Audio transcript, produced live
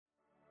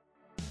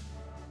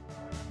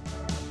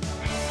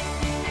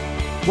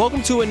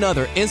Welcome to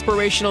another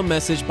inspirational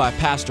message by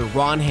Pastor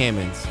Ron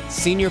Hammonds,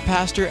 Senior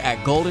Pastor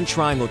at Golden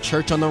Triangle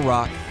Church on the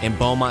Rock in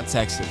Beaumont,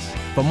 Texas.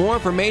 For more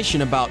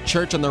information about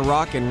Church on the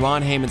Rock and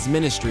Ron Hammonds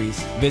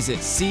Ministries, visit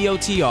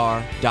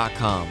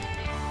cotr.com.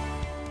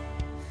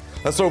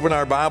 Let's open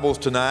our Bibles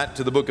tonight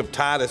to the book of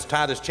Titus,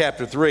 Titus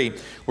chapter 3.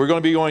 We're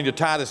going to be going to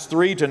Titus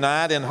 3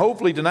 tonight, and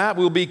hopefully tonight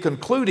we'll be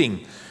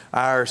concluding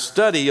our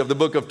study of the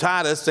book of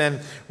Titus, and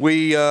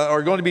we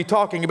are going to be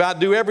talking about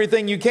do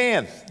everything you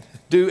can.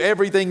 Do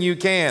everything you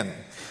can.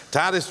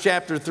 Titus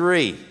chapter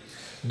 3.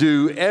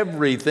 Do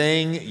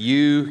everything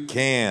you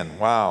can.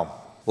 Wow.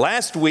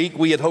 Last week,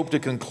 we had hoped to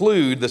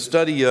conclude the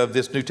study of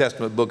this New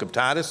Testament book of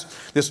Titus,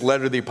 this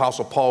letter the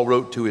Apostle Paul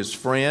wrote to his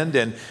friend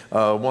and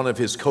one of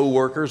his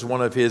co-workers,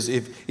 one of his,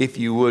 if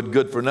you would,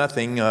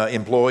 good-for-nothing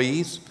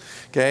employees.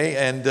 Okay,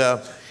 and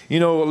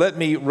let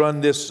me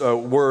run this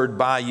word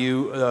by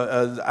you.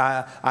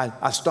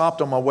 I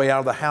stopped on my way out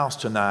of the house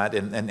tonight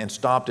and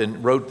stopped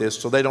and wrote this,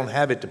 so they don't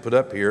have it to put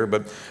up here,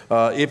 but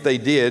if they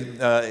did,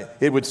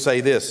 it would say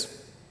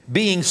this: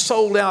 being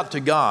sold out to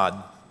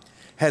God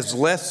has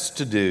less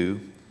to do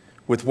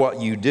with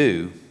what you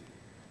do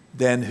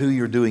than who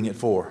you're doing it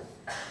for.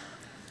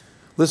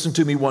 Listen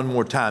to me one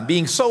more time.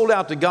 Being sold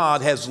out to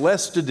God has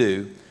less to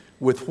do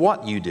with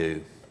what you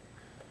do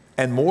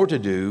and more to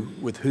do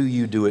with who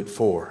you do it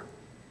for.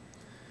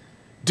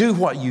 Do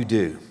what you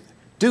do.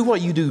 Do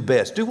what you do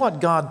best. Do what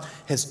God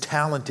has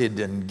talented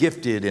and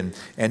gifted and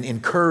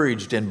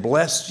encouraged and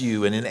blessed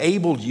you and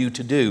enabled you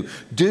to do.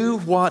 Do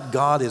what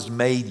God has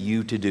made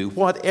you to do,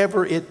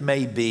 whatever it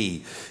may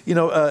be.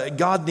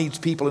 God needs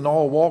people in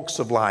all walks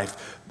of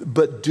life,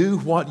 but do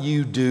what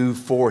you do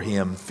for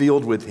Him,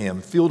 filled with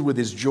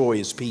His joy,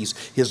 His peace,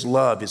 His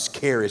love, His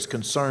care, His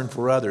concern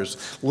for others.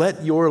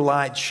 Let your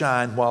light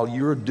shine while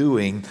you're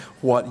doing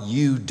what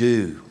you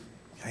do.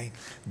 Okay?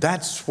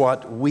 That's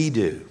what we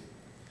do.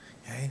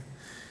 Okay?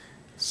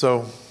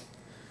 So,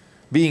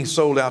 being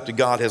sold out to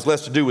God has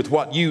less to do with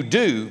what you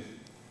do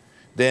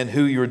than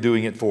who you're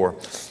doing it for.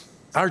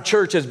 Our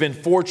church has been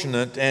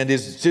fortunate and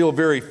is still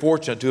very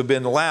fortunate to have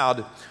been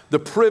allowed the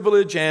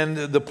privilege and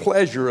the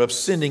pleasure of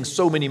sending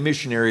so many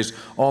missionaries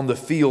on the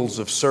fields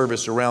of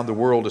service around the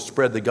world to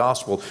spread the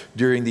gospel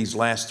during these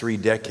last 3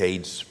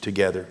 decades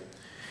together.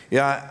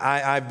 Yeah,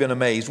 I've been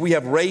amazed. We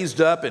have raised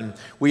up and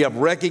we have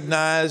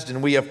recognized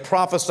and we have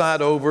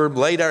prophesied over,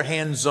 laid our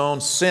hands on,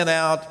 sent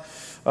out,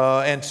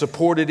 and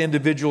supported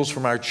individuals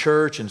from our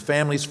church and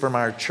families from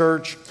our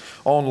church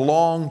on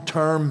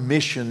long-term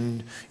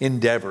mission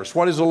endeavors.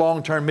 What is a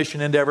long-term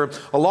mission endeavor?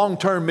 A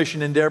long-term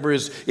mission endeavor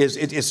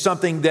is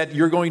something that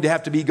you're going to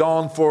have to be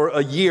gone for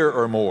a year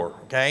or more.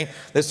 Okay,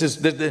 this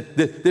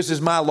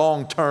is my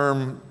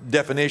long-term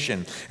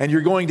definition. And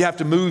you're going to have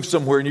to move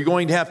somewhere, and you're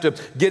going to have to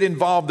get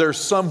involved there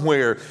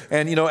somewhere,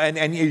 and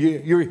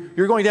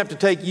you're going to have to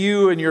take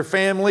you and your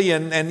family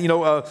and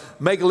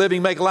make a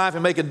living, make a life,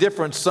 and make a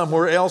difference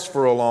somewhere else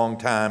for a long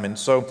time. And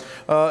so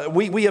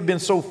we have been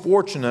so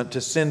fortunate to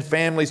send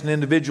families and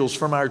individuals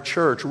from our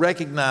church,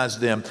 recognize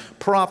them,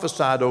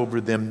 prophesied over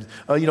them,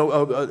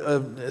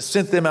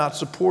 sent them out,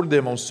 supported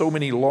them on so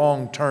many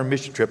long-term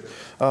mission trips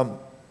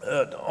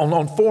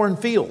on foreign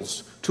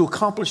fields to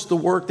accomplish the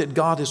work that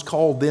God has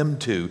called them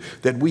to,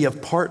 that we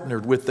have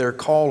partnered with their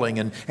calling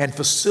and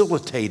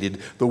facilitated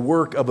the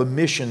work of a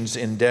missions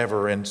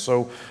endeavor. And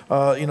so,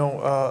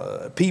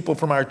 people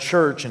from our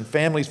church and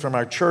families from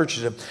our church,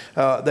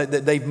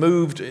 they've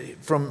moved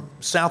from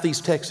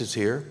Southeast Texas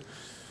here,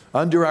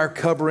 under our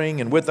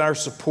covering and with our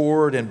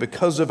support and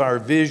because of our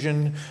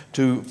vision,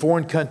 to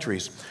foreign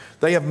countries.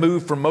 They have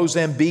moved from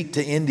Mozambique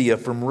to India,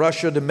 from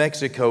Russia to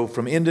Mexico,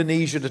 from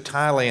Indonesia to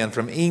Thailand,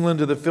 from England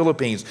to the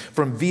Philippines,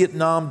 from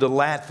Vietnam to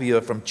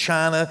Latvia, from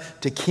China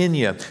to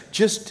Kenya.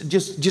 Just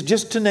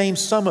to name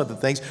some of the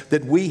things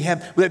that we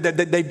have.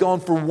 They've gone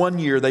for 1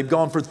 year, they've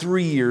gone for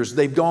 3 years,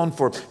 they've gone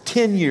for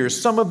 10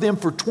 years. Some of them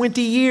for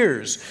 20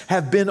 years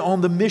have been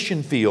on the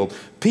mission field.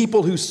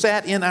 People who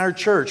sat in our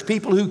church,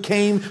 people who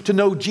came to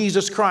know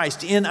Jesus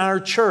Christ in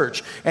our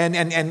church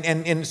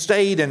and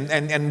stayed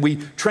and we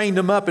trained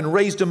them up and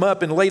raised them up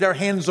and laid our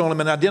hands on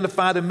them and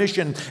identified a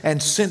mission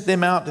and sent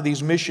them out to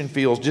these mission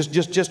fields,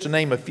 just to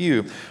name a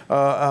few.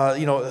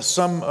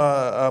 Some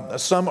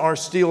are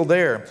still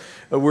there.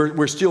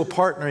 We're still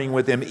partnering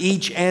with them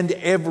each and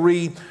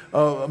every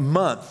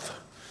month.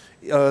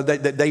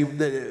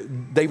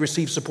 They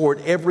receive support.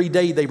 Every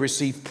day they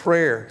receive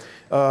prayer.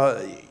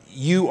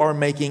 You are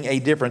making a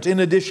difference. In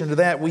addition to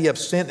that, we have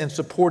sent and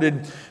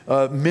supported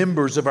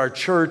members of our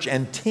church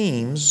and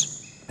teams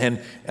and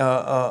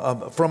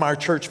from our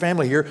church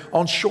family here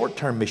on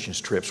short-term missions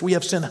trips. We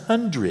have sent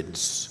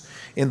hundreds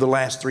in the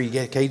last 3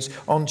 decades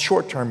on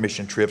short-term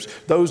mission trips,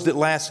 those that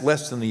last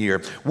less than a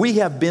year. We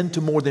have been to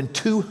more than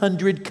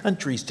 200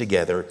 countries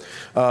together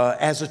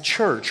as a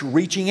church,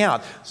 reaching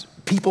out.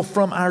 People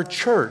from our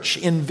church,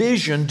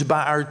 envisioned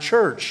by our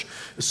church,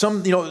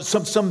 some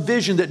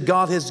vision that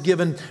God has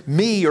given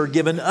me or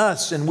given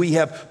us, and we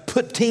have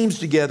put teams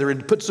together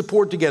and put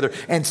support together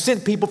and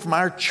sent people from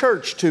our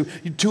church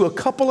to a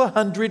couple of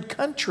hundred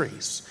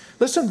countries.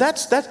 Listen,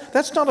 that's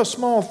not a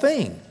small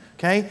thing.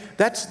 Okay,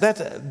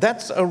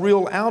 that's a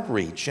real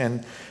outreach,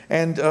 and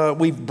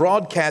we've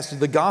broadcasted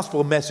the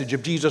gospel message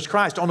of Jesus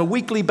Christ on a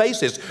weekly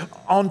basis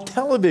on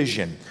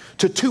television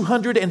to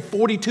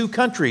 242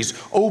 countries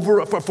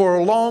for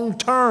a long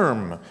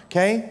term.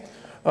 Okay,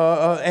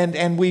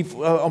 and we've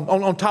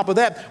on top of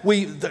that,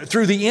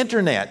 through the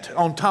internet.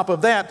 On top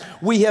of that,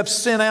 we have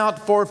sent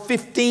out for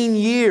 15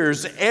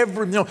 years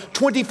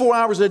 24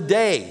 hours a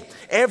day,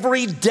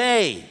 every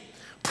day.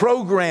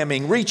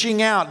 Programming,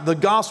 reaching out, the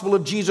gospel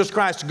of Jesus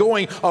Christ,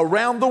 going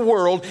around the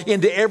world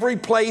into every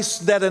place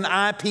that an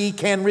IP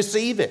can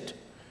receive it.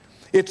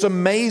 It's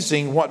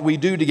amazing what we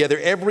do together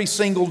every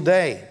single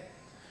day.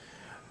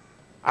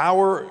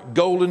 Our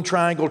Golden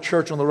Triangle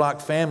Church on the Rock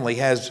family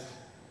has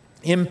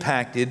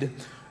impacted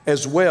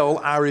as well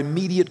our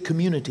immediate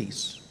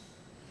communities.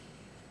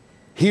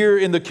 Here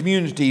in the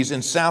communities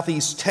in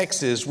Southeast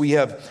Texas, we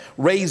have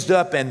raised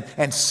up and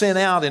sent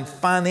out and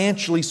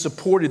financially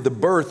supported the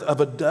birth of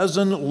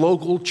 12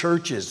 local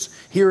churches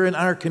here in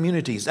our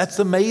communities. That's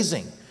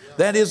amazing.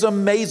 That is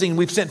amazing.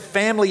 We've sent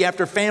family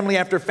after family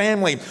after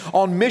family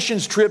on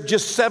missions trip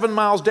just 7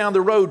 miles down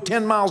the road,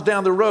 10 miles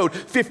down the road,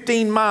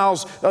 15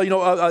 miles,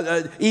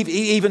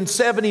 even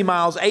 70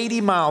 miles,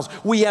 80 miles.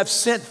 We have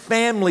sent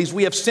families.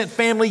 We have sent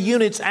family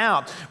units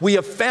out. We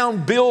have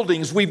found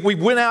buildings. We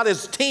went out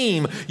as a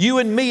team, you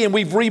and me, and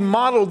we've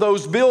remodeled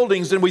those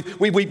buildings, and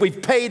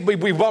we've paid,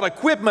 we bought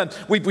equipment.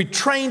 We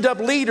trained up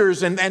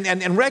leaders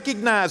and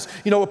recognized,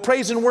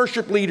 praise and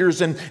worship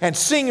leaders and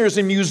singers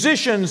and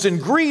musicians and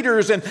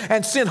greeters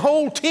and sent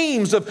whole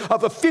teams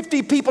of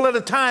 50 people at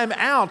a time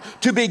out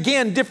to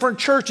begin different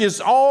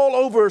churches all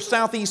over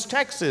Southeast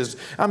Texas.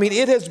 I mean,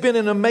 it has been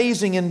an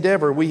amazing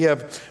endeavor. We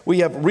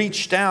have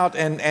reached out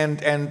and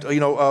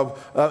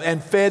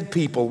fed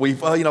people. We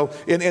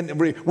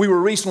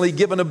were recently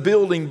given a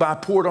building by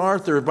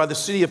the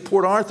city of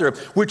Port Arthur,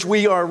 which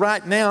we are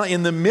right now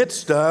in the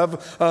midst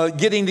of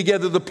getting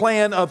together the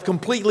plan of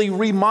completely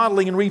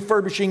remodeling and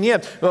refurbishing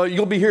it.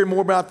 You'll be hearing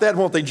more about that,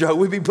 won't they, Joe?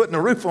 We'll be putting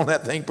a roof on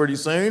that thing pretty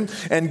soon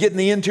and getting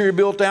the interior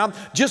built out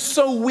just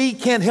so we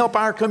can help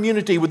our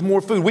community with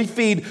more food. We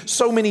feed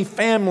so many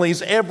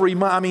families every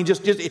month. I mean,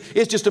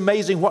 it's just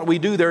amazing what we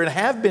do there and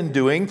have been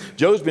doing.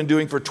 Joe's been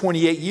doing for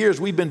 28 years.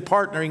 We've been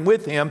partnering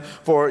with him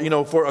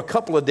for a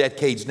couple of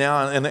decades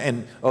now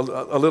and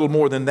a little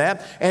more than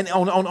that. And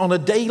on a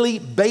daily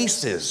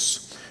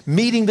basis,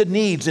 meeting the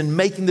needs and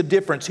making the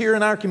difference here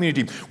in our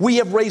community. We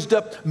have raised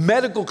up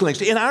medical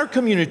clinics in our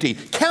community,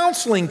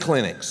 counseling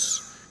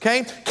clinics,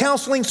 okay?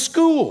 Counseling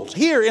schools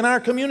here in our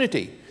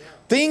community.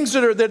 Things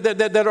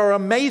that are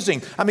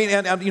amazing. I mean,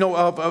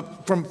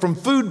 from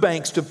food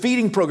banks to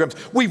feeding programs,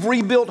 we've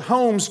rebuilt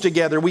homes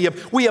together. We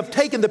have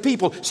taken the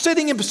people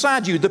sitting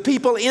beside you, the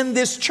people in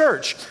this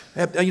church.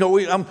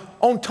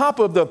 On top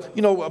of the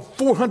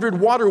 400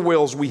 water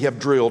wells we have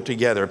drilled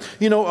together.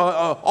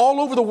 All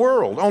over the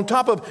world. On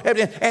top of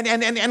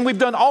and we've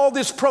done all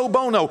this pro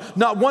bono.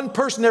 Not one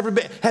person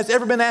has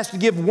ever been asked to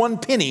give one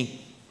penny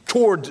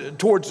towards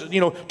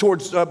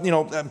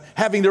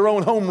having their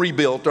own home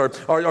rebuilt or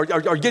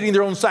getting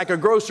their own sack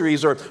of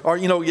groceries or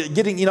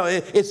getting,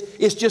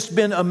 it's just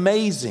been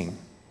amazing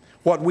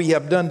what we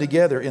have done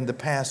together in the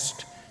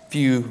past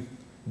few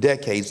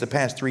decades, the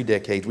past 3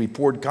 decades. We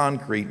poured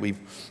concrete. We've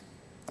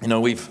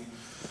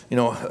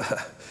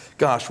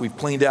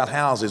cleaned out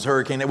houses,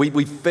 hurricane.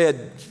 We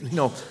fed,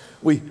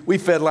 we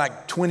fed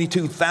like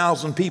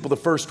 22,000 people the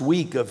first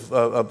week of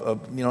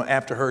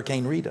after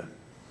Hurricane Rita.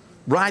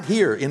 Right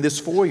here in this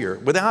foyer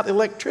without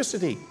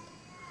electricity.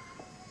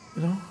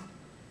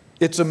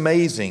 It's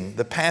amazing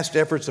the past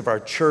efforts of our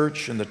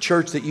church and the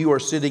church that you are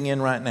sitting in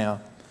right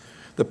now.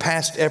 The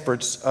past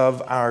efforts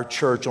of our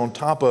church on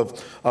top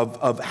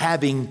of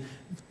having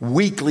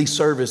weekly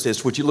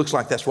services, which it looks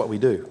like that's what we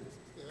do.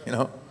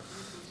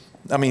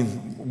 I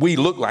mean, we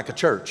look like a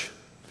church.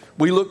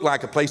 We look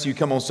like a place you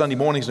come on Sunday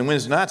mornings and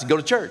Wednesday nights and go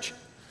to church.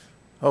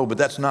 Oh, but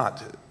that's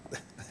not.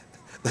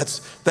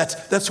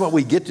 That's what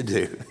we get to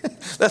do.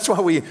 That's why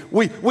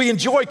we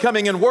enjoy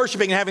coming and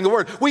worshiping and having the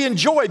word. We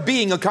enjoy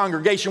being a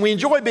congregation. We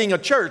enjoy being a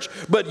church.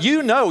 But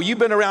you've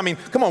been around. I mean,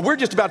 come on, we're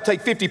just about to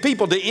take 50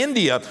 people to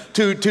India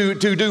to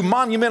do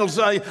monumental,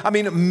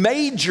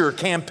 major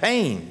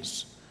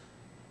campaigns.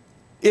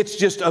 It's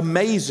just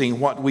amazing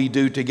what we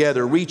do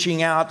together,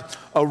 reaching out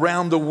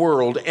around the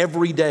world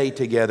every day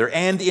together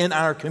and in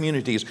our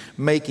communities,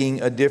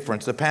 making a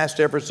difference. The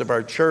past efforts of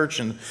our church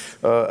and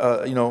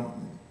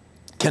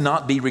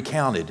cannot be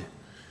recounted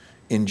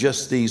in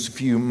just these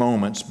few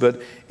moments,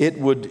 but it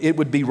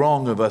would be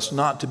wrong of us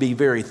not to be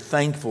very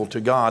thankful to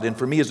God, and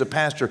for me as a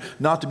pastor,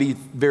 not to be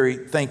very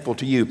thankful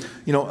to you.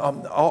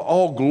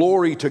 All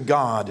glory to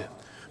God,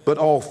 but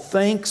all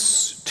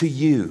thanks to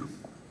you,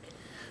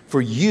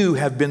 for you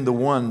have been the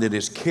one that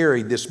has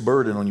carried this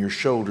burden on your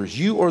shoulders.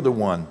 You are the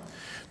one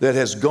that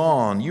has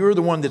gone. You're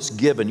the one that's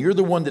given. You're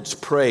the one that's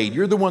prayed.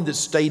 You're the one that's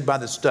stayed by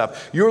the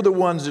stuff. You're the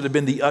ones that have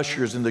been the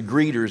ushers and the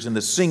greeters and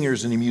the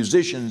singers and the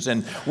musicians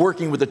and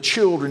working with the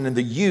children and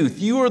the youth.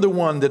 You are the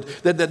one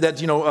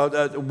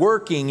that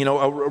working,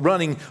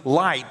 running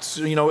lights,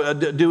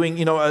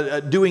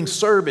 doing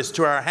service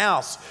to our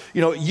house.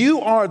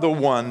 You are the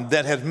one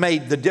that has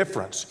made the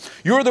difference.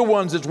 You're the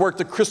ones that's worked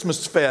the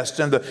Christmas fest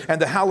and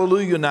the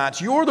Hallelujah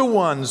nights. You're the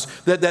ones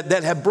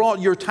that have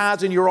brought your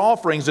tithes and your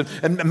offerings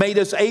and made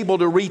us able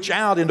to reach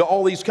out into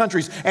all these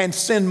countries and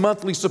send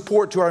monthly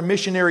support to our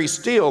missionaries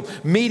still,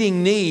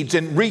 meeting needs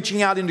and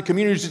reaching out into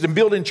communities and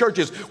building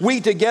churches.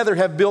 We together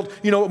have built,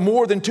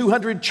 more than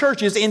 200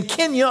 churches in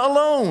Kenya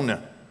alone.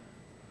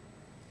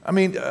 I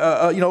mean,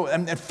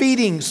 and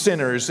feeding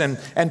centers and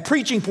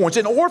preaching points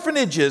and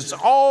orphanages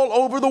all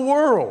over the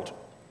world.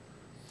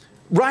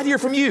 Right here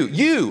from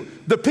you,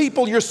 the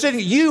people you're sitting,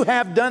 you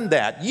have done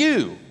that.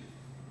 You.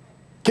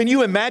 Can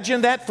you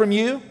imagine that from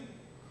you?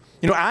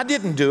 I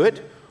didn't do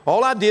it.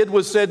 All I did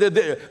was said,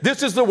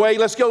 this is the way,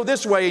 let's go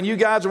this way. And you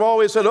guys have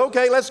always said,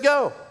 okay, let's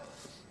go.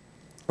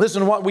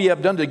 Listen, what we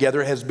have done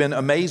together has been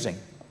amazing.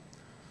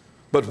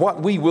 But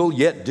what we will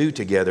yet do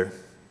together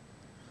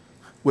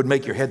would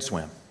make your head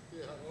swim.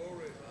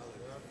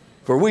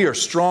 For we are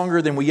stronger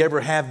than we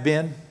ever have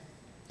been.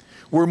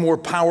 We're more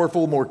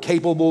powerful, more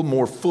capable,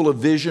 more full of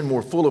vision,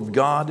 more full of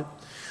God.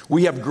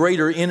 We have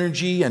greater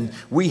energy and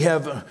we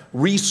have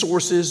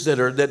resources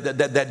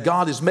that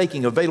God is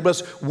making available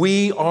to us.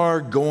 We are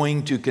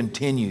going to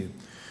continue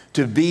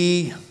to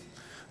be,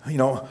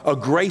 a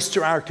grace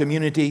to our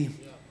community.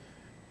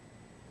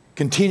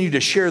 Continue to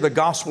share the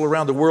gospel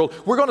around the world.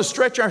 We're going to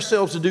stretch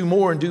ourselves to do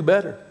more and do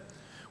better.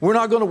 We're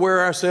not going to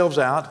wear ourselves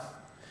out.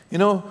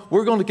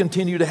 We're going to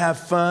continue to have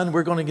fun.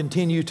 We're going to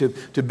continue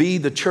to be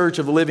the church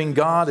of the living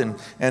God.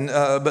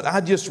 But I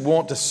just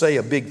want to say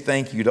a big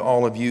thank you to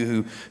all of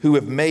you who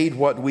have made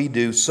what we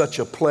do such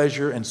a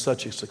pleasure and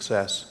such a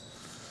success.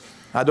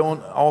 I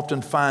don't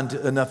often find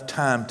enough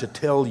time to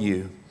tell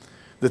you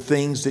the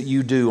things that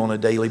you do on a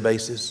daily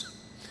basis.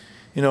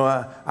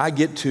 I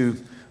get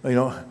to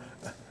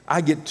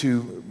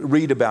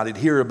read about it,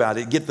 hear about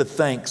it, get the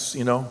thanks,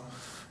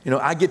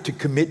 I get to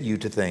commit you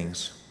to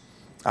things.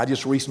 I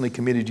just recently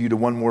committed you to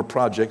one more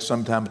project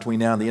sometime between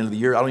now and the end of the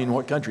year. I don't even know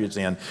what country it's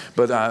in,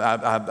 but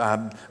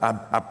I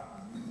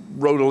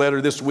wrote a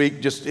letter this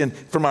week just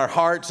from our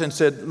hearts and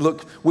said,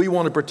 look, we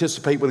want to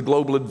participate with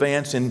Global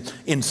Advance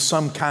in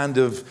some kind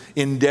of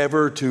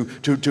endeavor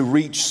to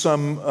reach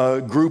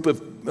some group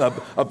of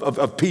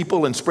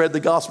people and spread the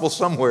gospel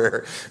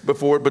somewhere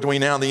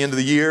between now and the end of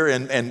the year,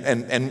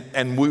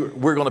 and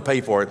we're going to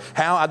pay for it.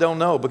 How? I don't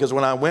know, because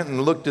when I went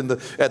and looked at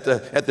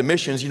the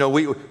missions,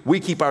 we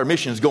keep our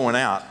missions going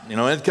out,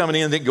 and coming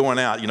in and going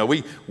out.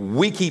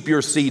 We keep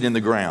your seed in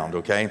the ground,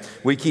 okay?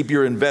 We keep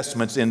your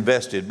investments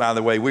invested. By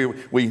the way,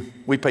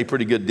 we pay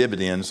pretty good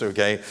dividends,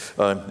 okay?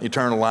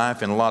 Eternal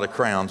life and a lot of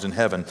crowns in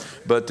heaven.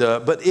 But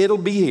it'll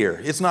be here.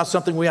 It's not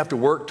something we have to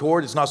work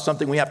toward. It's not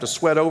something we have to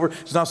sweat over.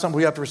 It's not something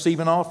we have to receive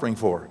an offering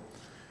for.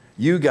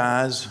 You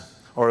guys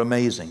are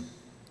amazing.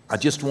 I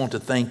just want to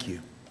thank you.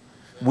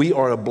 We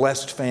are a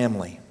blessed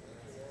family.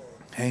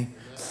 Okay?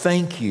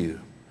 Thank you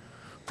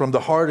from the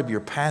heart of your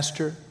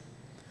pastor.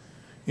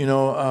 With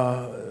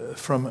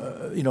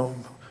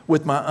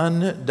my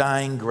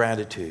undying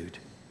gratitude.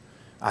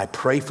 I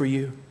pray for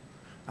you.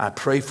 I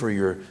pray for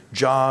your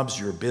jobs,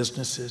 your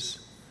businesses.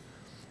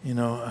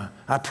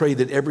 I pray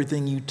that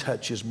everything you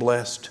touch is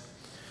blessed,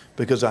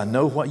 because I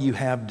know what you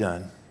have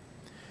done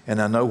and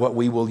I know what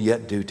we will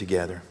yet do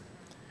together.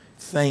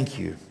 Thank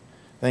you.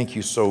 Thank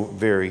you so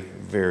very,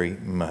 very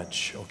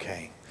much.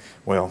 Okay.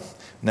 Well,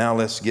 now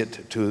let's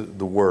get to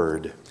the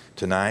word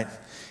tonight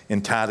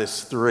in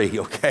Titus 3,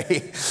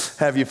 okay?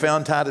 Have you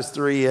found Titus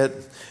 3 yet?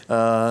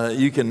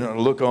 You can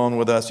look on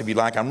with us if you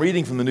like. I'm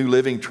reading from the New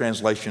Living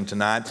Translation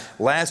tonight.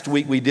 Last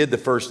week we did the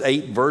first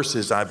 8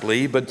 verses, I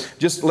believe, but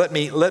just let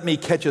me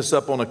catch us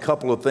up on a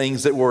couple of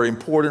things that were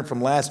important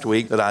from last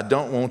week that I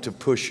don't want to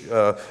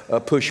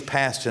push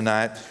past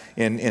tonight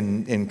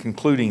in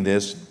concluding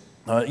this.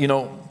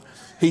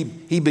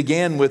 He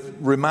began with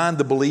remind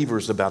the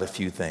believers about a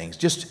few things.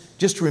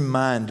 Just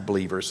remind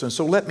believers. And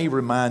so let me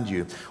remind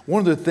you.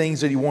 One of the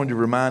things that he wanted to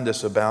remind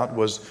us about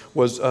was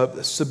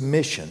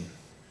submission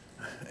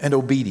and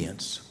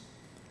obedience.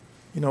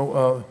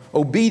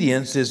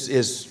 Obedience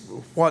is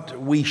what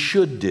we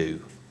should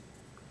do.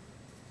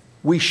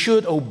 We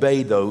should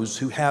obey those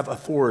who have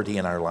authority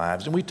in our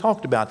lives. And we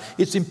talked about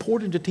it's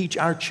important to teach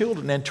our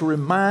children and to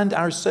remind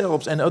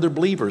ourselves and other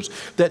believers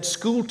that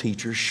school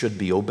teachers should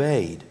be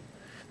obeyed,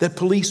 that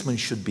policemen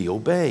should be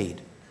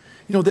obeyed,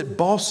 that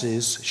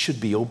bosses should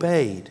be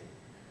obeyed.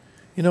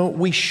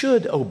 We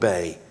should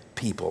obey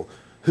people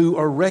who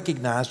are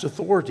recognized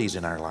authorities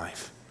in our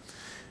life,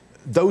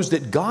 those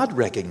that God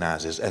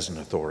recognizes as an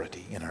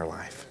authority in our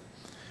life.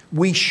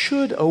 We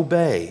should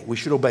obey. We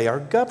should obey our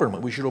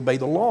government. We should obey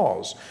the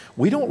laws.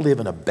 We don't live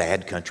in a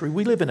bad country.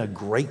 We live in a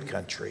great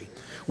country.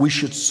 We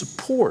should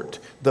support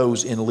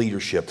those in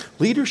leadership.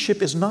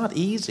 Leadership is not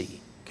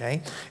easy.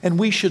 okay? And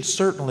we should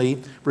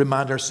certainly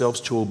remind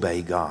ourselves to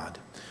obey God.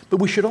 But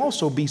we should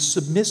also be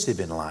submissive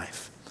in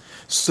life.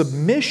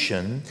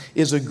 Submission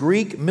is a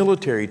Greek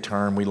military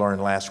term we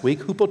learned last week,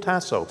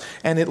 hupotasso,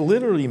 and it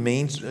literally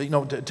means,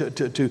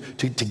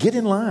 to get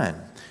in line,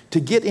 to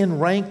get in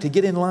rank, to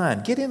get in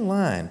line. Get in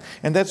line.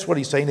 And that's what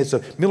he's saying. It's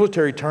a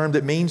military term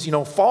that means,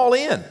 fall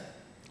in,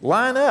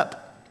 line up.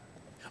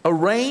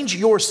 Arrange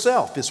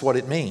yourself is what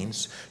it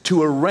means.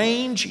 To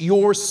arrange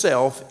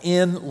yourself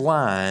in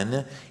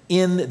line,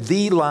 in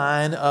the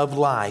line of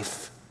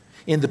life,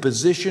 in the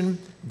position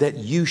that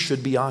you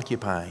should be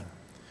occupying.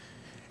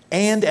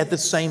 And at the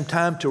same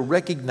time to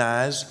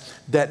recognize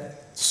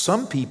that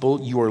some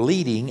people you are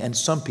leading and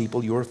some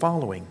people you are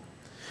following.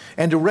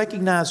 And to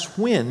recognize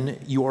when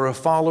you are a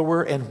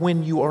follower and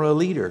when you are a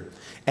leader,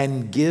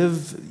 and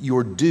give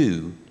your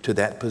due to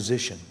that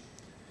position.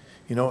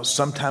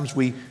 Sometimes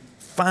we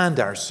find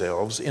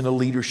ourselves in a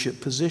leadership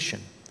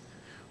position.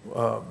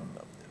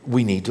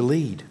 We need to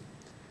lead.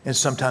 And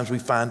sometimes we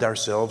find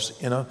ourselves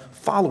in a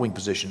following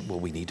position. Well,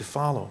 we need to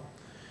follow.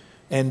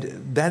 And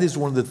that is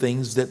one of the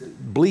things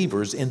that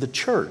believers in the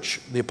church,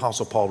 the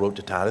Apostle Paul wrote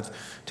to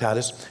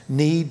Titus,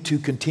 need to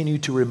continue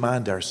to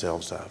remind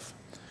ourselves of.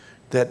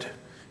 That,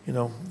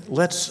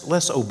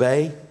 let's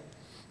obey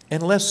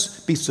and let's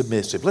be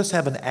submissive. Let's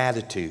have an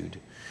attitude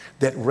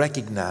that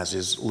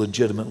recognizes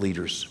legitimate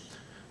leaders,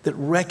 that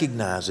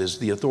recognizes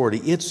the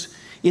authority.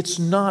 It's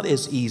not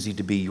as easy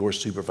to be your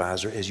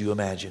supervisor as you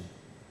imagine.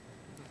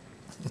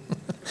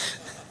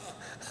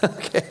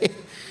 Okay?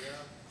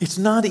 It's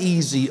not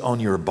easy on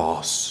your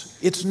boss.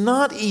 It's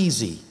not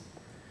easy.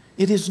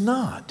 It is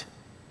not.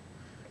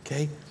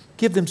 Okay?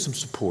 Give them some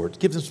support.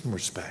 Give them some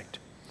respect.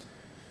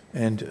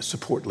 And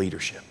support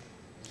leadership.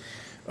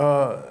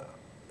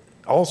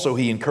 Also,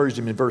 he encouraged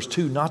them in verse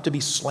 2 not to be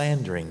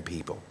slandering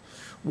people.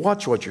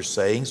 Watch what you're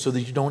saying so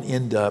that you don't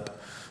end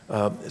up,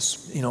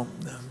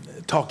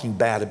 talking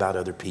bad about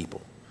other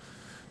people.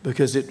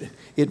 Because it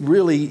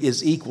really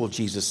is equal,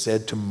 Jesus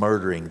said, to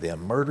murdering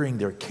them, murdering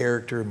their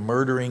character,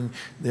 murdering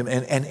them.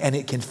 And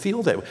it can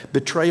feel that way.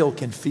 Betrayal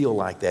can feel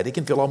like that. It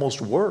can feel almost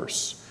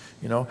worse,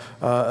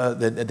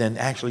 than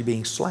actually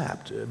being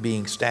slapped,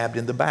 being stabbed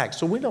in the back.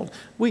 So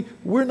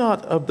we're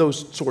not of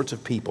those sorts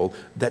of people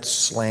that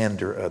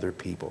slander other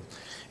people.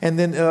 And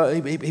then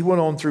he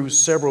went on through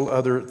several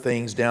other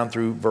things down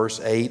through verse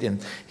 8,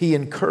 and he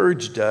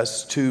encouraged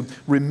us to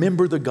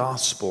remember the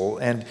gospel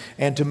and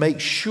to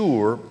make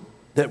sure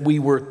that we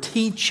were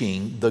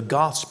teaching the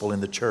gospel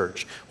in the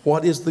church.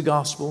 What is the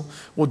gospel?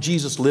 Well,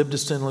 Jesus lived a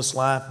sinless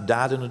life,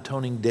 died an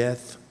atoning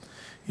death.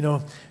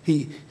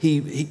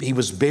 He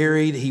was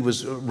buried. He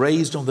was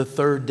raised on the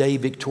third day,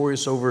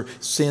 victorious over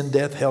sin,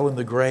 death, hell, and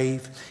the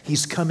grave.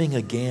 He's coming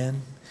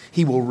again.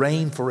 He will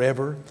reign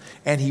forever,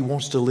 and he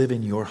wants to live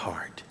in your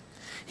heart.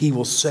 He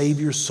will save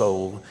your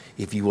soul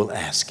if you will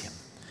ask him.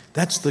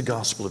 That's the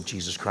gospel of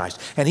Jesus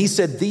Christ. And he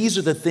said these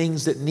are the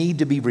things that need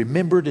to be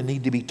remembered and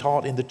need to be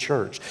taught in the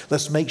church.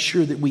 Let's make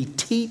sure that we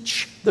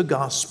teach the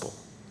gospel.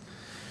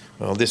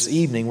 Well, this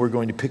evening we're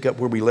going to pick up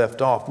where we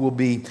left off. We'll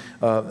be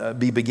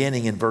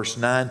beginning in verse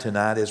 9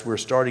 tonight as we're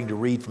starting to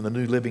read from the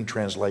New Living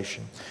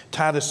Translation.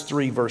 Titus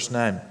 3, verse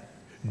 9.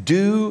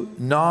 Do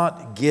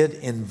not get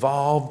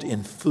involved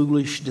in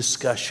foolish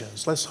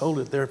discussions. Let's hold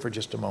it there for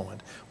just a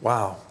moment.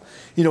 Wow.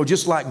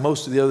 Just like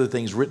most of the other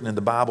things written in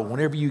the Bible,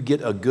 whenever you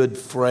get a good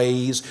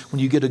phrase, when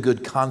you get a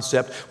good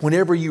concept,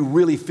 whenever you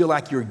really feel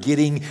like you're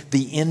getting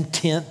the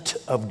intent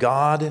of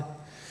God,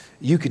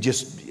 you could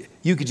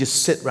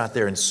just sit right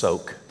there and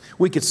soak.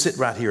 We could sit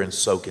right here and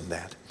soak in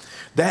that.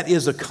 That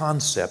is a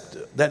concept.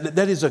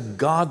 That is a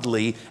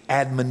godly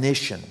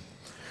admonition.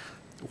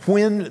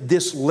 When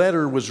this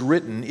letter was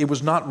written, it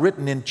was not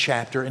written in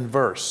chapter and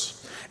verse.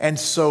 And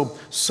so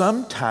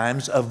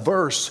sometimes a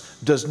verse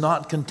does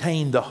not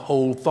contain the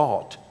whole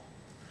thought.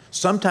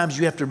 Sometimes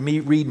you have to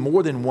read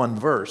more than one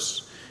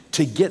verse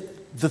to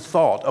get the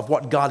thought of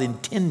what God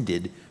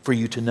intended for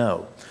you to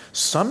know.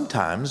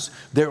 Sometimes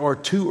there are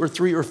 2 or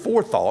 3 or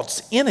 4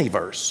 thoughts in a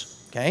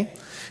verse, okay?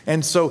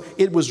 And so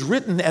it was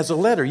written as a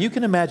letter. You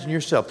can imagine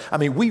yourself. I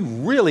mean, we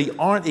really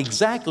aren't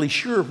exactly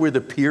sure where the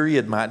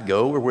period might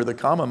go or where the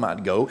comma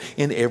might go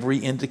in every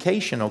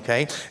indication,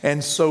 okay?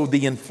 And so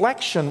the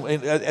inflection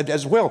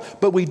as well.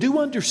 But we do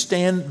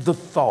understand the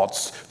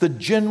thoughts, the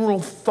general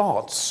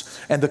thoughts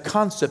and the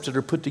concepts that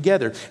are put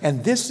together.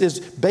 And this is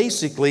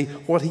basically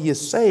what he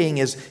is saying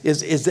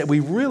is that we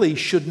really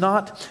should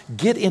not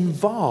get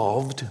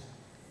involved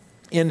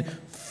in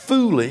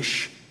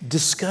foolish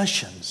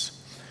discussions.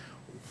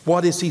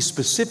 What is he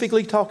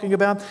specifically talking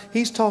about?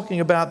 He's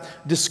talking about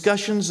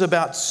discussions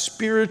about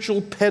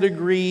spiritual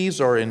pedigrees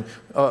or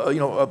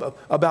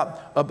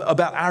about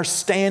our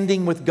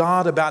standing with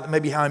God, about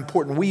maybe how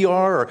important we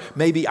are, or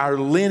maybe our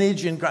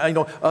lineage, and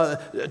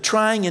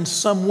trying in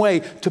some way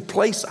to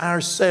place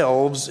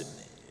ourselves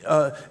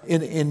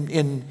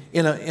in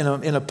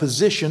a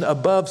position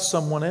above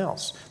someone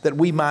else, that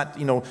we might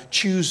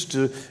choose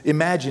to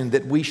imagine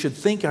that we should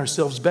think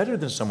ourselves better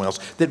than someone else,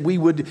 that we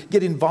would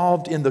get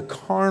involved in the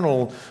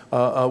carnal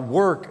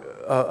work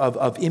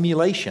of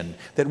emulation,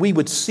 that we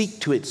would seek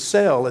to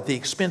excel at the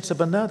expense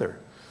of another,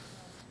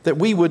 that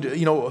we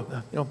would,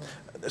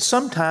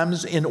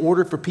 sometimes in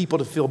order for people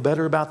to feel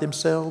better about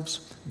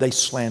themselves, they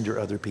slander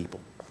other people,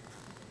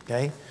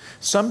 okay?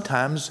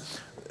 Sometimes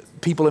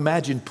people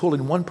imagine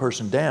pulling one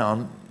person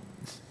down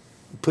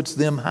puts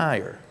them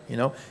higher,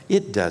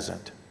 It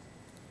doesn't.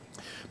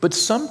 But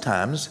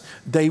sometimes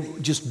they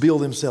just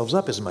build themselves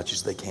up as much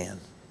as they can,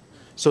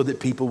 so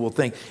that people will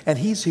think. And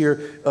he's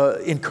here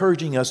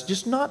encouraging us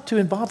just not to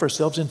involve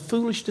ourselves in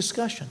foolish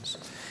discussions.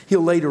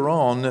 He'll later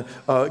on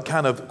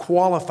kind of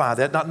qualify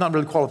that, not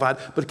really qualify it,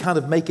 but kind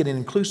of make it an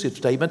inclusive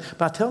statement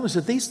by telling us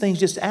that these things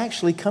just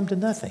actually come to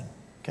nothing,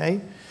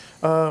 okay?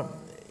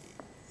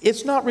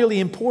 It's not really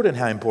important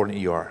how important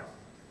you are.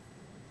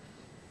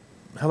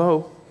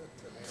 Hello?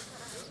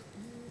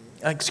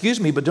 Excuse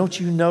me, but don't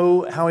you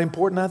know how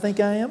important I think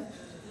I am?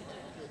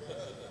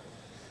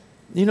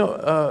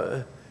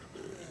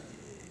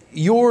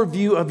 Your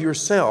view of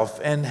yourself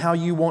and how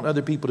you want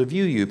other people to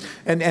view you.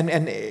 And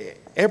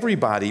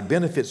everybody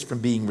benefits from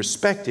being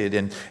respected.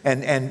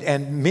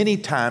 And many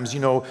times,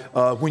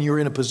 when you're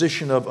in a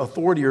position of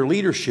authority or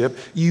leadership,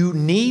 you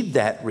need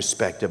that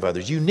respect of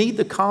others. You need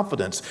the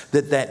confidence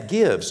that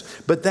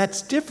gives. But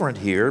that's different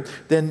here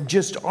than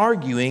just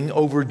arguing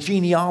over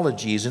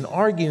genealogies and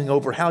arguing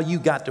over how you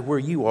got to where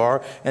you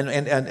are and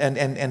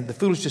the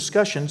foolish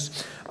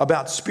discussions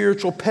about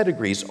spiritual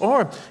pedigrees.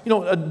 Or,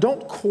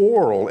 don't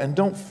quarrel and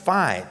don't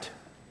fight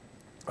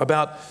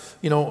about,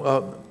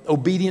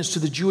 obedience to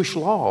the Jewish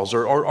laws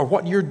or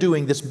what you're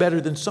doing that's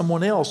better than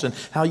someone else, and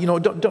how,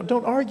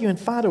 don't argue and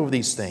fight over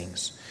these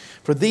things.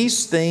 For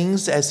these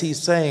things, as he's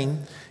saying,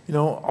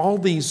 all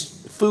these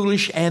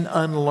foolish and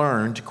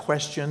unlearned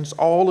questions,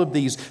 all of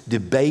these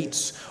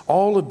debates,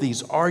 all of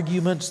these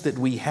arguments that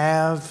we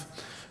have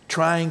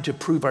trying to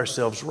prove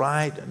ourselves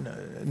right,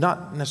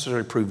 not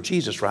necessarily prove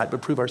Jesus right,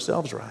 but prove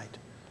ourselves right,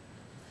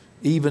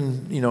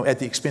 even, at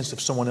the expense of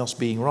someone else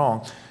being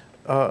wrong.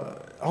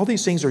 All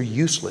these things are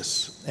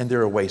useless, and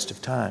they're a waste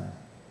of time.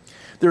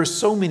 There are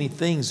so many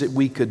things that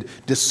we could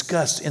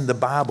discuss in the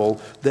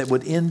Bible that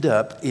would end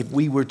up, if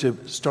we were to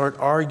start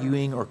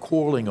arguing or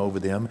quarreling over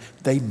them,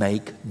 they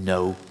make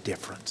no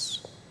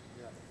difference.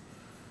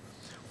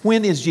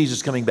 When is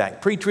Jesus coming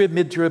back? Pre-trib,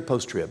 mid-trib,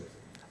 post-trib?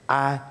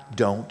 I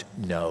don't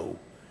know,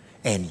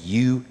 and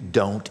you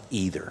don't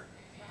either.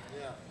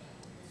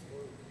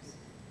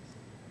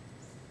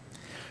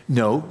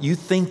 No, you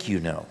think you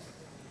know.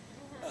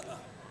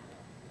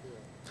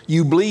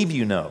 You believe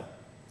you know,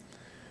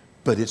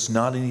 but it's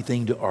not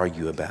anything to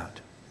argue about.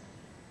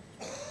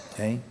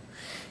 Okay?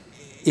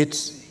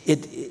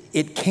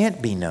 It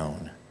can't be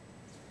known.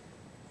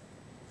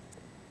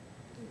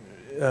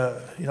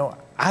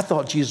 I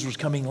thought Jesus was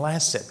coming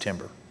last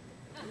September.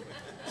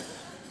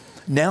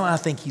 Now I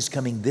think he's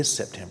coming this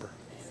September.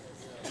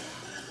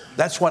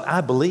 That's what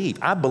I believe.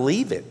 I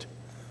believe it.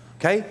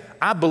 Okay?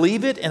 I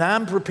believe it, and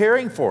I'm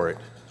preparing for it.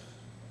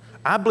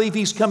 I believe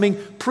he's coming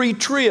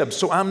pre-trib,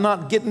 so I'm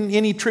not getting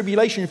any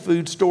tribulation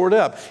food stored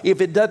up. If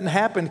it doesn't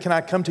happen, can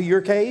I come to your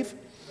cave?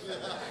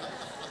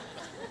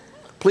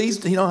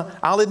 Please,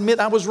 I'll admit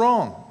I was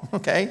wrong,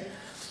 okay?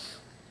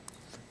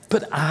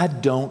 But I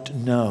don't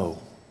know.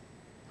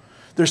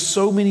 There's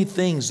so many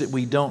things that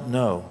we don't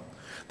know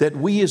that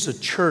we as a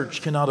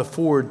church cannot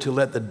afford to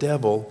let the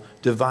devil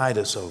divide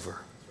us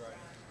over.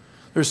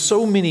 There's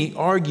so many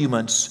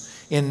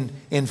arguments in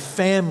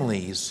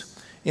families,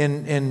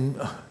 in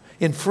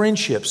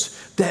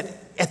friendships that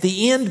at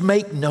the end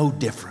make no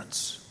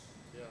difference.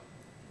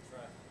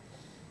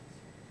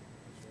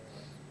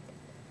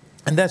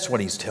 And that's what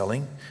he's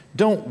telling.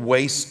 Don't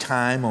waste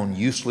time on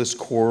useless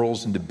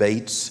quarrels and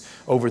debates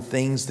over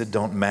things that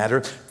don't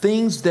matter,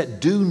 things that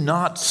do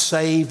not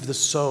save the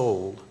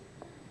soul.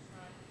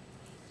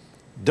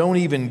 Don't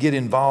even get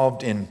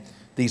involved in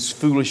these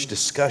foolish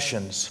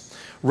discussions.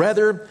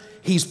 Rather,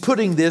 he's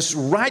putting this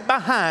right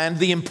behind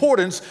the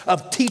importance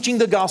of teaching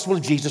the gospel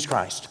of Jesus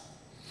Christ.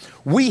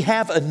 We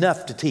have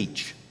enough to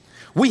teach.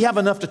 We have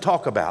enough to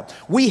talk about.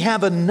 We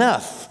have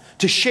enough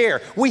to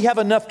share. We have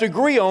enough to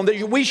agree on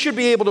that we should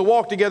be able to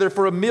walk together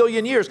for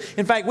 1,000,000 years.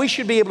 In fact, we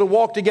should be able to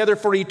walk together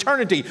for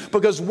eternity,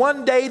 because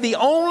one day the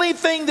only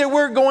thing that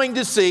we're going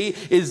to see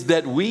is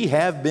that we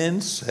have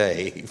been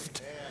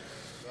saved.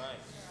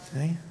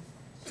 Okay?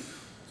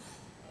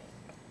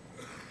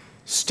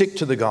 Stick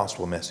to the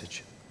gospel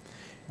message.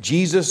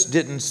 Jesus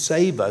didn't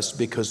save us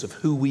because of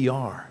who we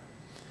are.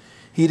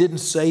 He didn't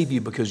save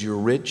you because you're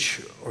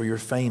rich or you're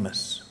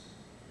famous.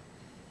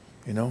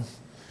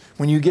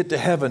 When you get to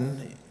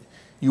heaven,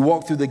 you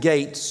walk through the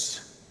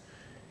gates.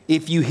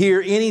 If you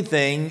hear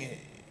anything,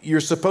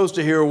 you're supposed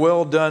to hear,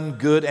 "Well done,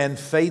 good and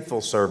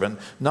faithful servant,"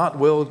 not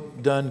 "Well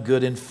done,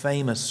 good and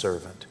famous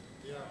servant."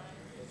 Yeah,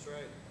 that's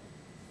right.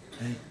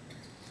 Okay?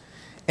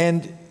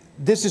 And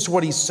this is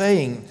what he's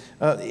saying.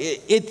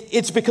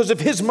 It's because of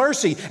his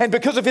mercy and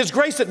because of his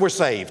grace that we're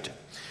saved.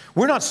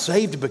 We're not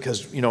saved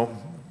because, we're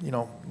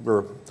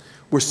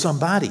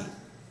somebody.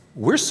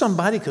 We're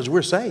somebody because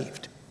we're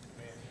saved.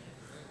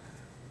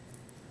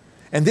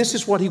 And this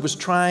is what he was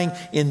trying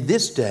in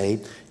this day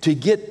to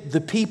get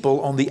the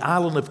people on the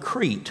island of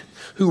Crete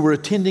who were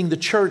attending the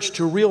church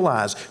to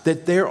realize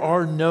that there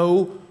are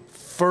no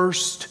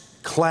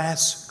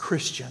first-class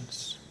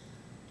Christians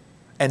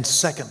and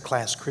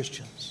second-class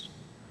Christians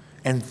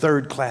and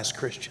third-class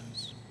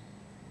Christians.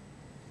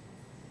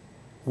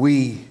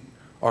 We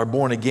are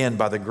born again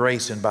by the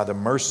grace and by the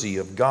mercy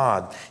of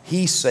God.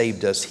 He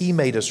saved us. He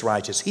made us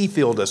righteous. He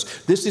filled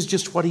us. This is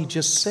just what he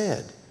just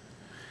said.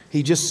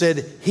 He just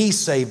said, he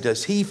saved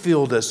us. He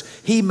filled us.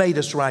 He made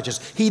us righteous.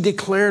 He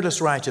declared us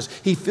righteous.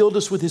 He filled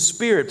us with his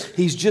Spirit.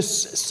 He's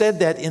just said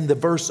that in the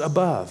verse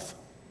above.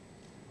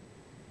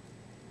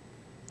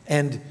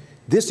 And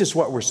this is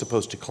what we're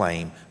supposed to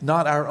claim,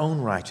 not our own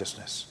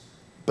righteousness,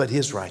 but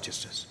his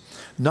righteousness.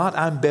 Not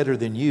I'm better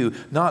than you.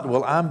 Not,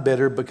 well, I'm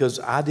better because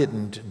I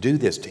didn't do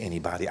this to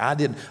anybody. I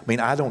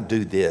don't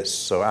do this,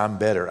 so I'm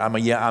better.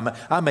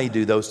 I may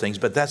do those things,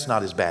 but that's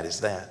not as bad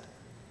as that.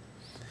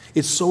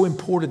 It's so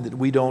important that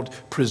we don't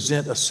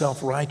present a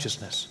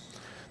self-righteousness,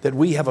 that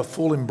we have a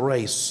full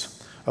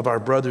embrace of our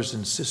brothers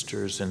and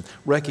sisters and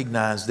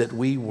recognize that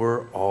we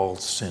were all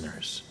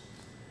sinners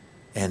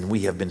and we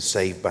have been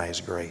saved by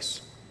his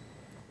grace.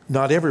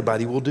 Not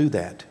everybody will do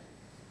that.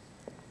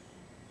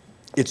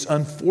 It's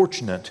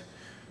unfortunate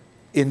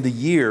in the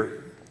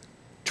year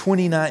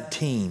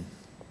 2019,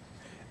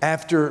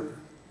 after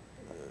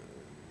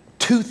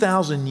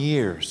 2,000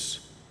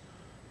 years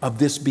of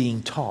this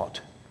being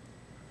taught,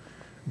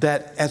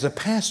 that as a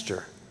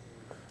pastor,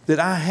 that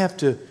I have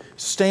to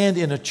stand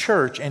in a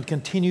church and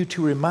continue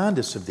to remind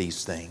us of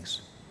these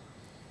things.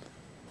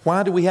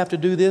 Why do we have to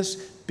do this?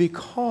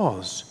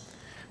 Because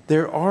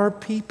there are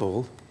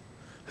people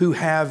who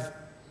have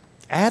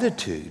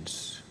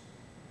attitudes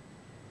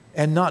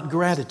and not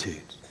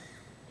gratitude.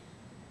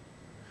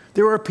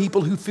 There are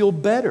people who feel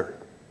better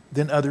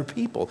than other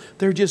people.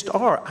 There just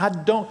are.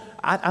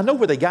 I know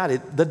where they got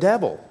it, the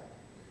devil.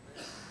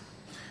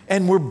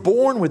 And we're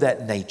born with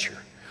that nature.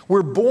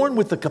 We're born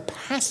with the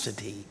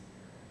capacity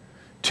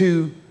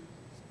to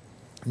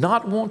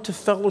not want to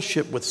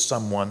fellowship with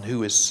someone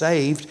who is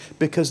saved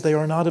because they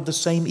are not of the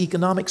same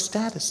economic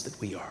status that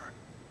we are,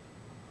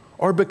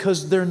 or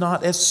because they're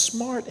not as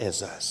smart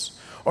as us,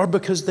 or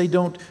because they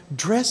don't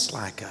dress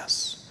like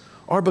us,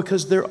 or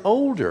because they're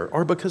older,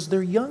 or because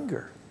they're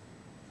younger.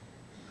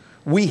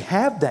 We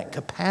have that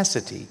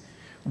capacity.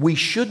 We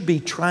should be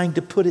trying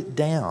to put it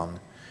down.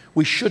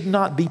 We should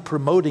not be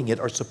promoting it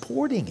or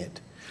supporting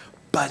it.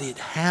 But it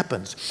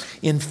happens.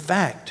 In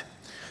fact,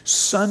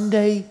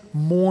 Sunday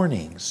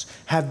mornings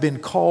have been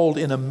called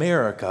in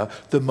America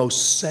the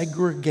most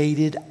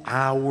segregated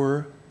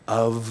hour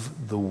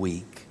of the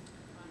week.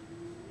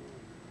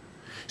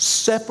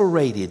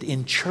 Separated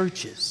in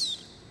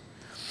churches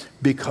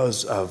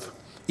because of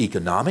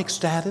economic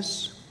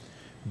status,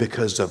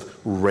 because of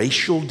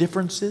racial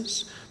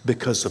differences,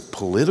 because of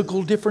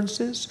political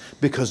differences,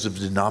 because of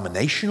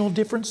denominational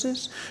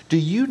differences. Do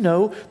you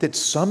know that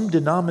some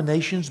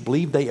denominations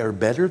believe they are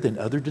better than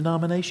other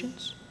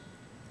denominations?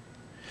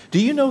 Do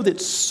you know that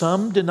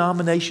some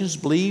denominations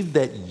believe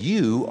that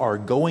you are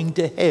going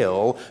to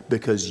hell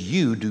because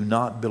you do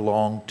not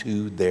belong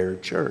to their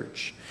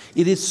church?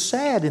 It is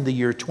sad in the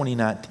year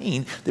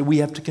 2019 that we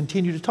have to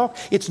continue to talk.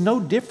 It's no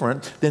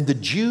different than the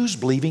Jews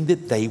believing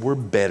that they were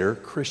better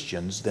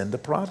Christians than the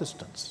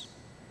Protestants.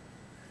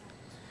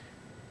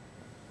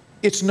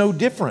 It's no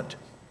different.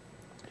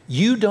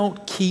 You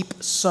don't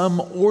keep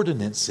some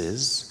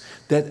ordinances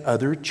that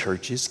other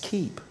churches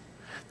keep.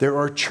 There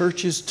are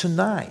churches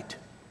tonight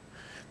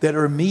that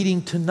are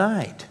meeting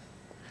tonight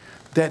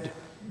that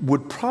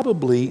would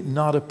probably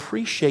not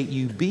appreciate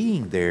you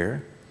being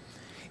there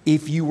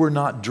if you were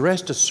not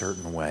dressed a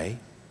certain way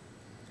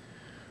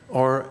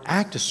or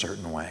act a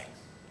certain way.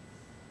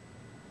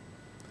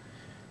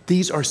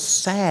 These are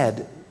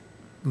sad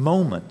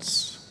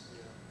moments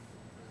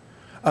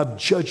of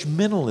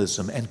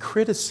judgmentalism and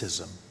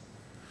criticism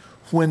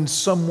when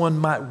someone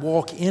might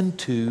walk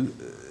into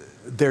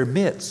their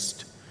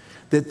midst,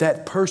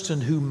 that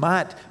person who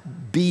might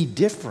be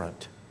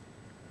different,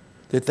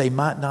 that they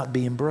might not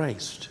be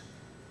embraced,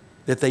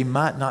 that they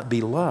might not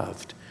be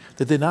loved,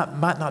 that they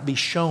might not be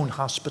shown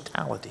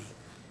hospitality.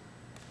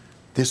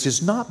 This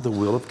is not the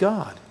will of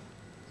God.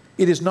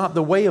 It is not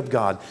the way of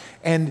God.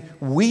 And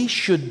we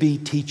should be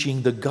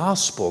teaching the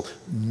gospel,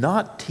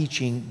 not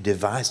teaching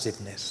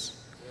divisiveness.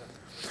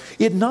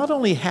 It not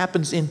only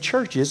happens in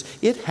churches,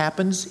 it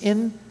happens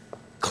in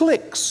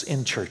cliques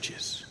in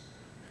churches.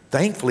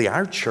 Thankfully,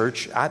 our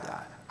church,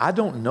 I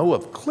don't know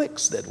of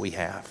cliques that we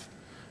have.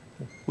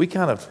 We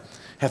kind of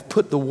have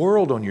put the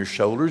world on your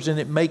shoulders, and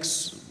it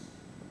makes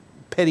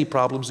petty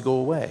problems go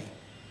away,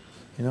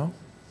 you know.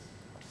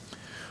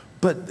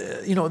 But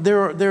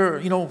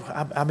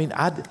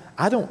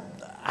I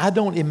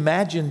don't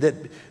imagine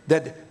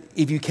that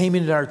if you came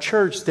into our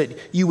church that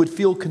you would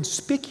feel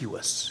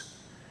conspicuous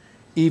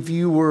if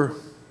you were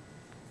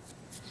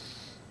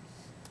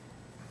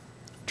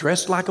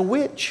dressed like a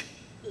witch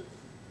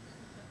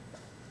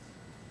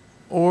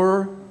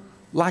or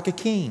like a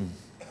king.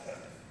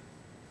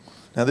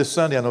 Now this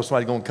Sunday, I know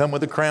somebody's going to come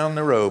with a crown and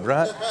a robe,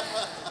 right?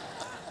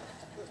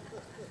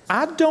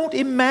 I don't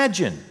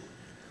imagine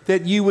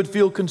that you would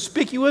feel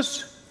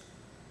conspicuous,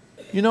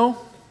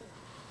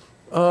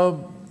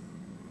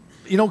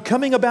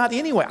 coming about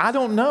anyway. I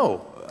don't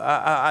know.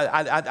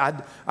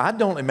 I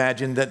don't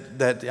imagine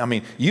that. I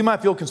mean, you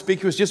might feel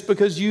conspicuous just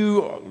because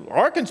you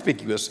are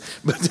conspicuous,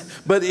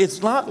 but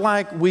it's not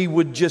like we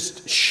would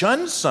just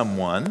shun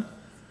someone,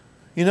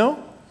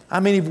 I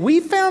mean, if we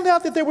found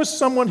out that there was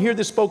someone here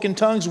that spoke in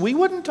tongues, we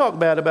wouldn't talk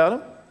bad about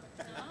him.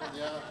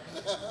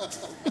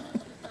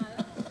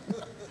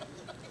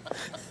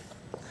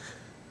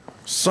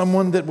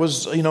 Someone that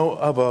was,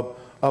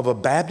 of a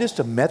Baptist,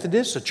 a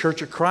Methodist, a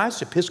Church of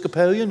Christ,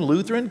 Episcopalian,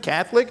 Lutheran,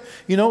 Catholic,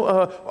 we're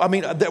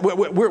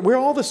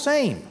all the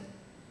same.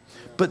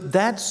 But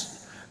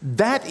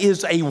that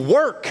is a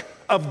work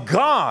of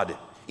God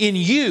in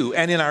you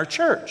and in our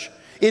church.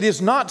 It is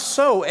not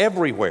so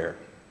everywhere.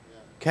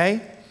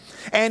 Okay?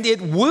 And it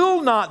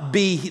will not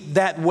be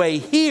that way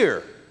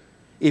here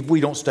if we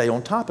don't stay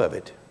on top of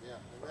it.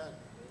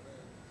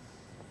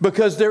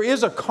 Because there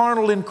is a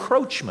carnal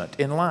encroachment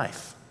in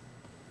life.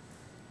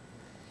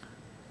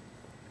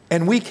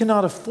 And we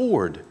cannot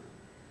afford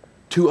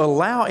to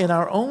allow in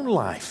our own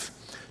life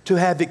to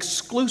have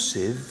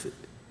exclusive,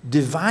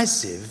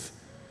 divisive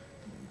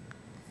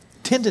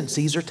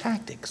tendencies or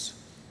tactics.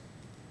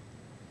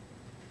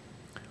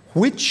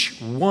 Which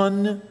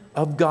one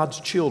of God's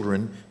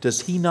children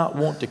does He not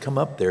want to come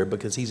up there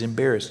because he's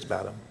embarrassed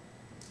about them?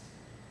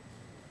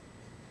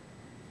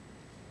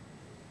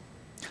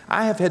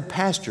 I have had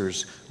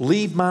pastors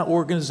leave my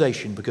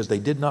organization because they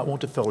did not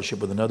want to fellowship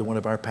with another one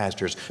of our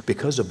pastors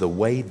because of the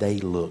way they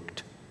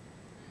looked.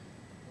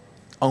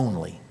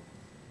 Only.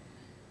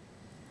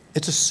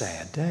 It's a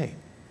sad day.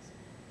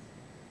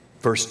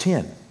 Verse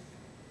 10.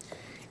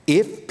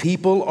 If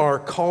people are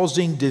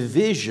causing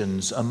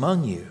divisions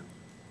among you,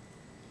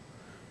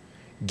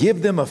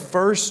 give them a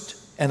first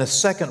and a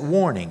second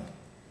warning.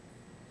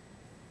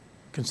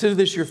 Consider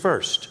this your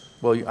first.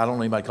 Well, I don't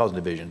know anybody causing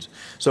divisions.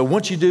 So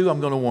once you do,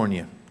 I'm going to warn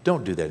you.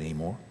 Don't do that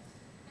anymore.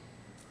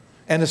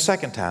 And the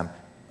second time,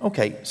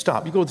 okay,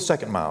 stop. You go the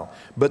second mile.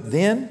 But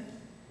then,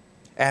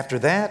 after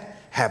that,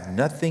 have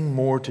nothing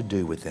more to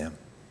do with them.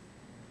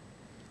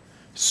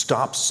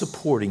 Stop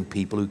supporting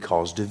people who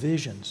cause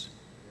divisions.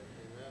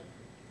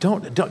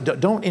 Don't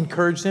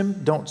encourage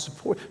them. Don't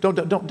support.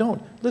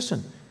 Don't.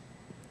 Listen.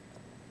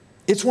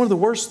 It's one of the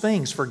worst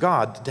things for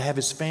God to have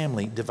His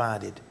family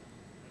divided.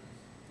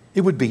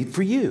 It would be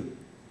for you.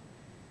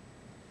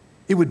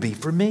 It would be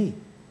for me.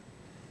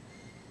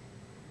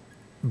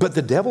 But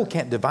the devil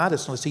can't divide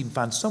us unless he can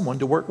find someone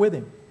to work with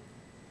him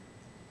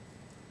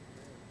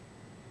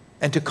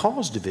and to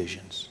cause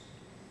divisions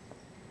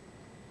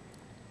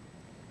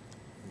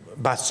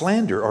by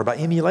slander or by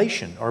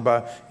emulation or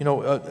by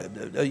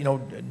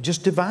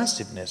just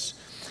divisiveness,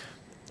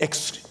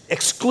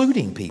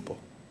 excluding people.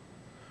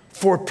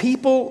 For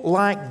people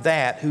like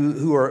that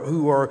who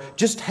are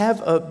just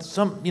have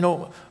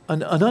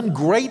an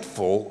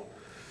ungrateful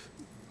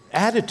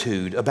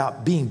attitude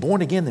about being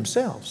born again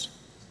themselves.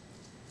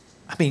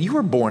 I mean, you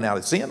were born out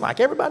of sin like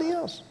everybody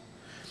else.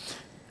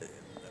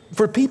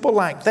 For people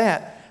like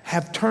that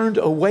have turned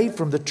away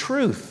from the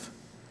truth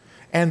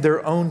and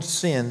their own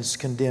sins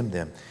condemn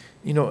them.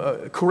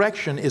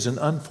 Correction is an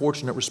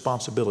unfortunate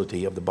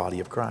responsibility of the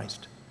body of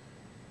Christ.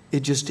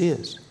 It just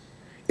is.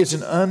 It's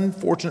an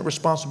unfortunate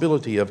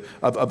responsibility of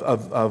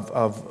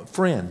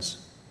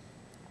friends.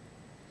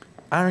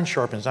 Iron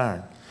sharpens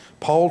iron.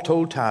 Paul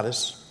told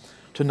Titus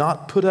to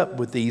not put up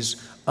with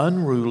these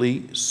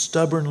unruly,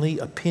 stubbornly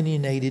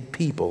opinionated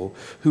people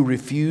who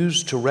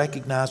refuse to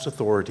recognize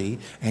authority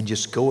and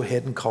just go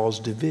ahead and cause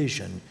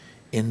division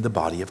in the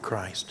body of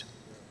Christ.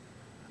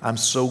 I'm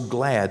so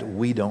glad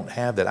we don't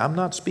have that. I'm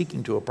not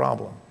speaking to a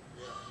problem,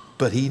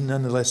 but he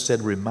nonetheless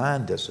said,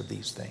 remind us of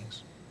these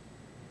things.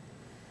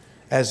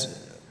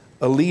 As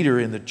a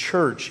leader in the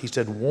church, he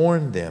said,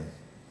 warn them.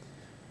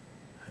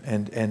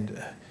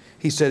 And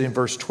he said in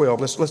verse 12,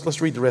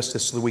 let's read the rest of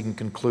this so that we can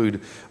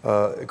conclude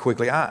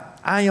quickly.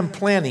 I am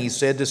planning, he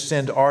said, to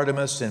send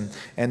Artemis and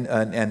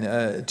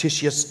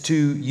Titus to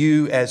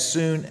you as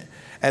soon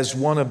as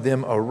one of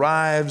them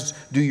arrives.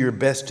 Do your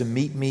best to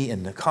meet me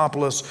in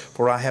Nicopolis,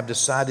 for I have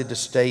decided to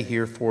stay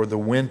here for the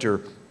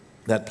winter.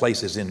 That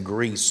place is in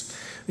Greece.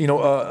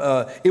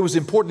 It was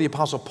important to the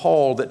Apostle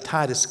Paul that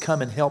Titus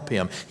come and help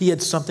him. He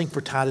had something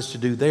for Titus to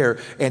do there,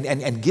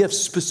 and gifts,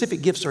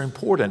 specific gifts are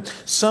important.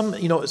 Some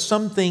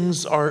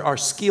things are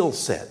skill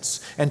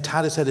sets, and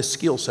Titus had a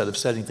skill set of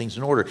setting things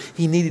in order.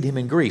 He needed him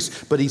in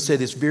Greece, but he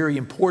said it's very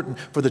important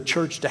for the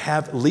church to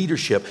have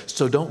leadership,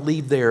 so don't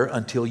leave there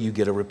until you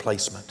get a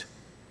replacement.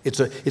 It's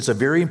a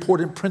very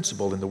important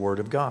principle in the Word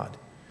of God,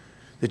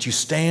 that you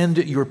stand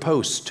at your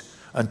post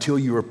until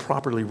you are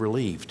properly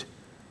relieved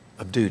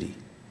of duty.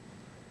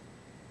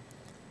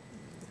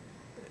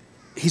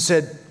 He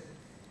said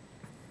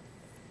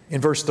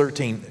in verse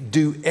 13,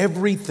 do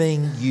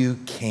everything you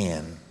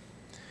can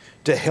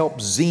to help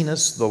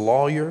Zenas the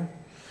lawyer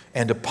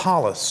and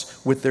Apollos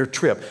with their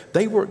trip.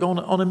 They were going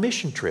on a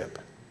mission trip.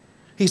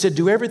 He said,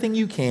 do everything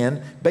you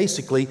can,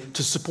 basically,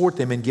 to support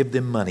them and give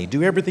them money.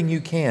 Do everything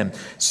you can.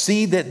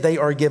 See that they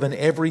are given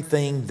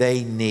everything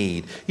they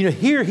need. You know,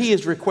 here he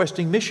is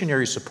requesting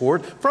missionary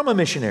support from a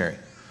missionary.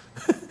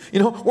 You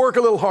know, work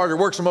a little harder,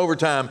 work some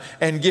overtime,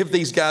 and give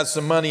these guys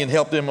some money and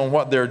help them on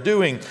what they're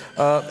doing.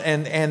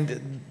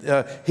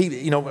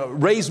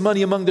 Raise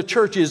money among the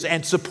churches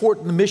and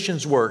support the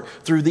missions work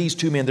through these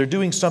two men. They're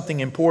doing something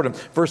important.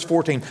 Verse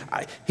 14,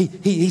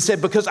 he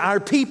said, because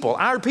our people,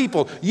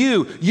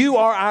 you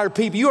are our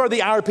people. You are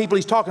our people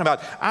he's talking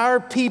about. Our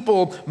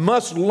people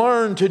must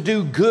learn to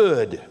do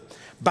good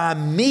by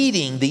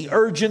meeting the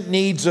urgent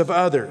needs of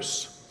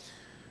others.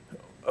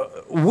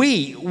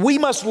 We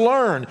must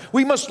learn.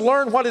 We must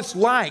learn what it's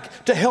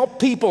like to help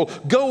people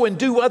go and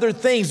do other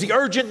things. The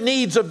urgent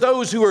needs of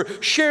those who are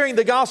sharing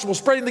the gospel,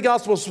 spreading the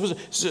gospel,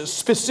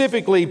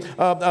 specifically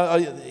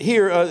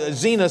here,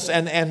 Zenos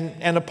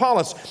and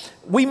Apollos.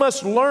 We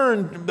must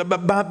learn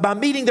by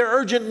meeting their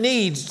urgent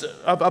needs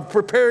of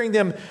preparing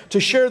them to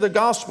share the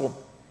gospel,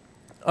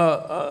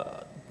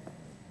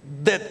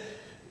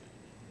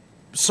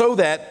 so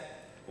that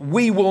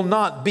we will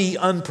not be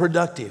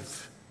unproductive.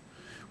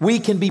 We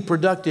can be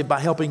productive by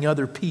helping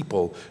other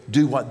people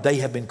do what they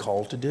have been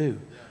called to do.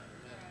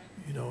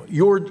 You know,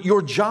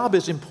 your job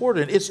is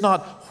important. It's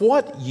not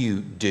what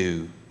you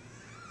do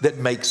that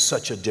makes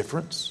such a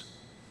difference,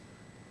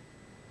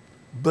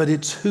 but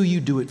it's who you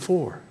do it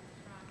for.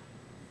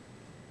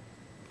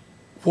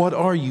 What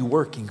are you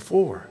working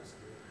for?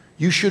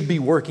 You should be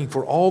working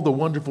for all the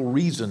wonderful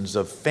reasons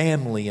of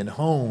family and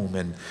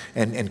home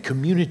and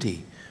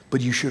community, but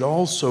you should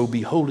also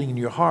be holding in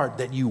your heart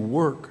that your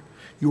work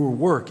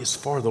is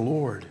for the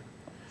Lord,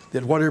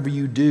 that whatever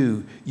you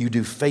do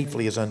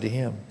faithfully as unto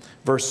Him.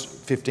 Verse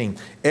 15,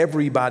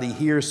 everybody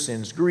here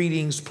sends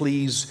greetings.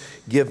 Please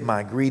give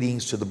my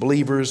greetings to the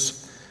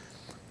believers,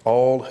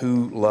 all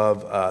who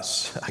love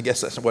us. I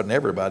guess that wasn't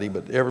everybody,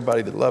 but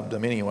everybody that loved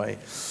them anyway.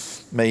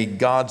 May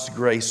God's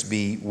grace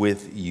be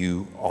with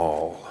you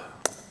all.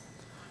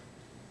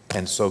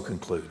 And so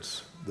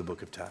concludes the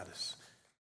book of Titus.